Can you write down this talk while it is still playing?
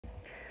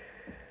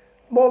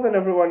Morning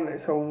everyone,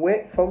 it's a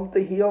wet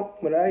Thursday here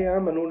where I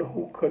am. I know the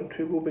whole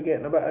country will be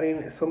getting a bit of rain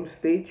at some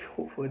stage.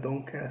 Hopefully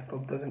Doncaster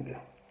doesn't get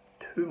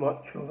too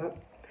much of it.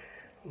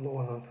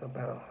 Although there's a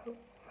bit of a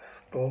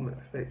storm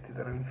expected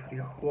around 3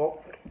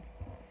 o'clock.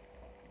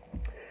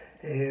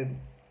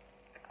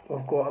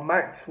 We've got a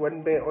max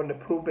win bet on the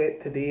pro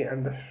bet today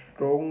and a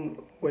strong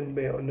win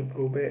bet on the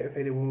pro bet. If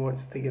anyone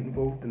wants to get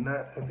involved in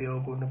that, it's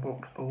available in the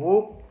box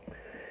below.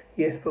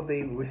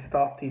 Yesterday we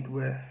started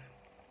with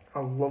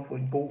a lovely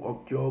bolt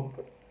up job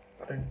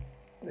around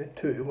the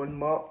 2-1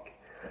 mark,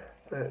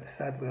 but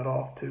sadly our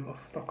R2 were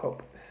stuck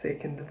up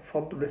second and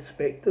third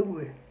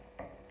respectively.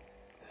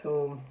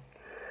 So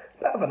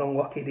a bit of an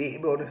unlucky day, to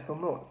be honest.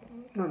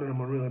 None of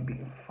them are really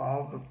beating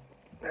far,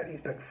 but at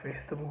these big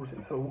festivals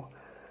it's all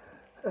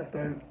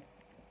about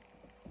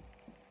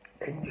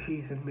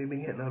inches and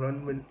maybe getting a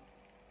run when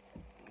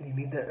you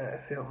need it at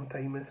a certain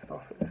time and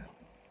stuff. It's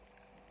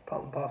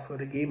part and parcel of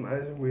the game,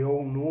 as we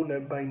all know now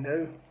by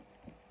now.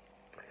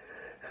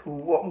 So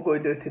what I'm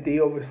going to do today,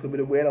 obviously with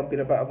the weather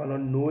being a bit of an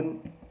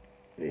unknown,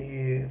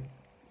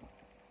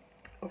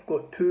 I've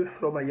got two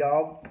from a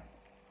yard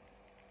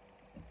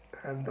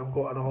and I've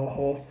got another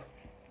horse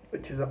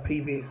which is a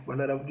previous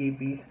winner of gave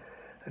these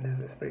and is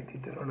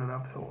expected to run an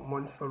absolute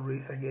monster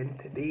race again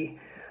today.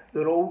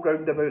 They're all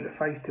round about the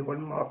 5-1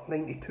 mark,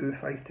 92,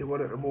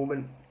 5-1 at the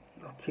moment.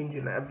 They're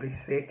changing it every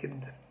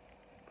second.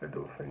 I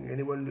don't think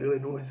anyone really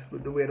knows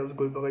what the weather's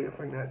going to be like. I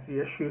think that's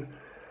the issue.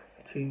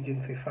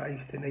 Changing from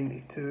 5s to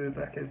 92,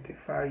 back out to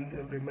 5s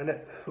every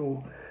minute.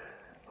 So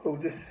I'll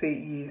just say to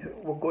you,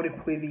 we're going to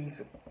play these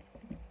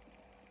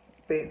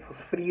bets.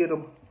 There's 3 of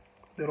them.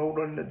 They're all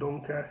running at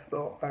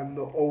Doncaster and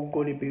they're all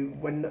going to be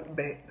win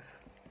bets.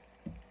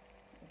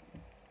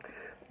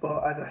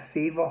 But as a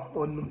saver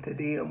on them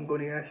today, I'm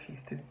going to ask you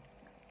to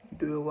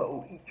do a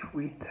little each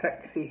way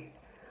tricksy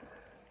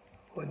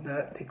on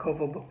that to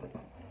cover them,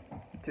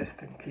 just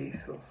in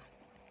case there's,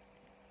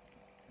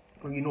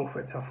 well, you know, if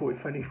it's a 40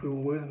 finish we'll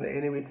be losing it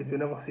anyway, because we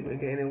never seem to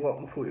get any luck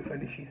in 40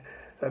 finishes.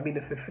 So I mean,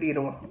 if the 3 of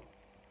them are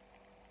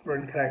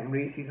run cracking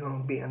races and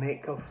I'm beating an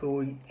or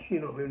so each,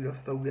 you know what I mean, you're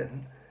still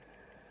getting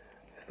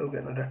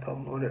a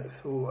return on it.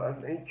 So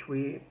each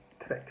way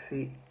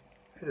tricksy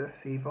is a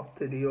saver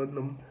today on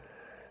them.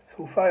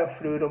 So fire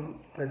through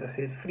them, as I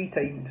said, 3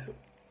 times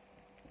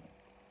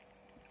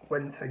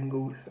win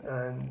singles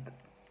and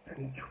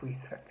an each way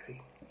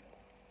tricksy.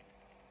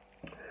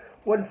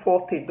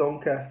 140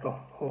 Doncaster,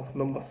 horse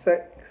number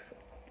 6,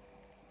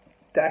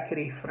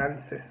 Daiquiri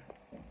Francis.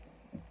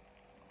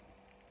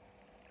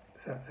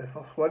 So that's the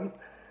first one.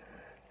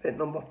 Bet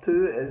number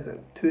 2 is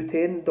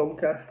 210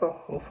 Doncaster,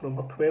 horse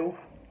number 12,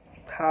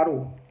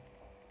 Harrow.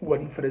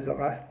 Won for us the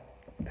last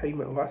time,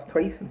 the last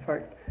twice in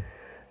fact,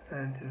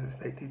 and is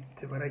expected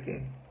to win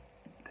again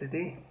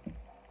today.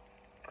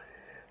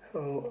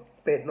 So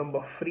bet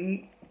number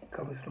 3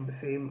 comes from the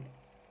same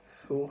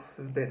source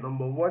as bet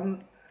number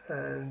 1,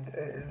 and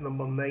it is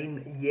number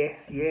 9, Yes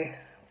Yes.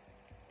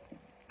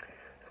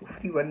 So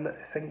 3 win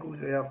singles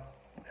there,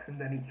 and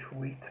then each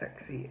way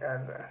tricksy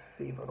as a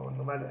saver on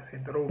them. As I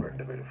said, they're all round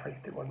about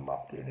the 5-1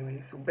 mark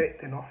anyway, so bet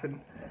to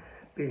nothing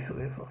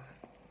basically if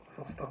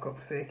they're stuck up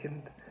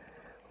second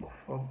or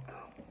third.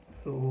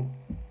 So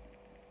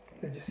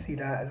I just see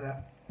that as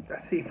a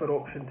safer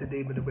option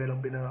today with the weather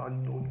being an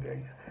unknown,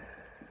 guys.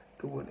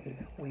 Don't want to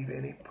leave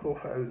any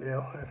profit out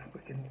there if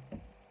we can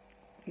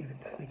even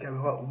sneak out a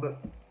little bit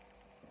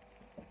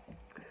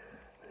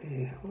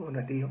on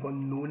a day of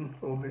unknown.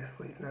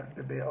 Obviously that'd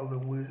be better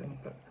than losing,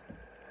 but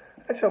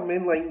that's our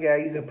main line,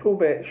 guys. The pro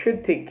bet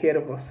should take care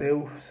of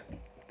themselves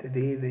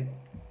today.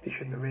 They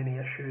shouldn't have any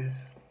issues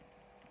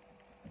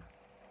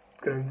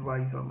ground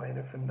wise or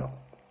anything. They're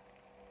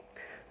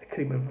the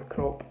cream of the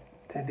crop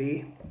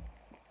today.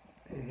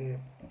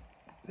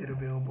 They're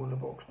available in the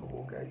box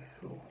below, guys,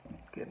 so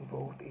get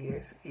involved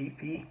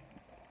ASAP.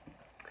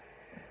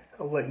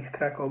 I'll let you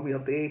crack on with your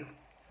day.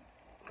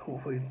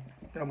 Hopefully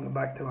I'm getting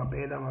back to my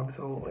bed. I'm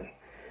absolutely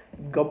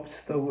gubbed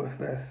still with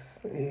this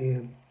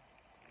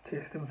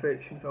chest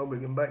infection, so I'll be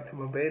getting back to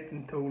my bed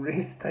until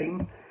race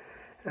time,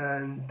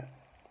 and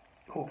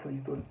hopefully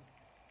you don't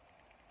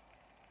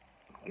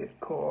get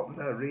caught up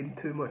in that rain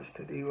too much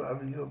today,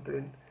 whatever you're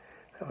doing.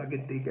 Have a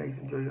good day, guys,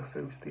 enjoy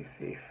yourselves, stay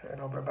safe, and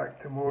I'll be back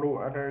tomorrow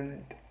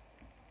around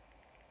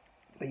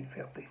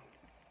 9:30.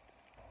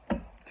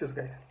 Cheers,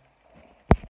 guys.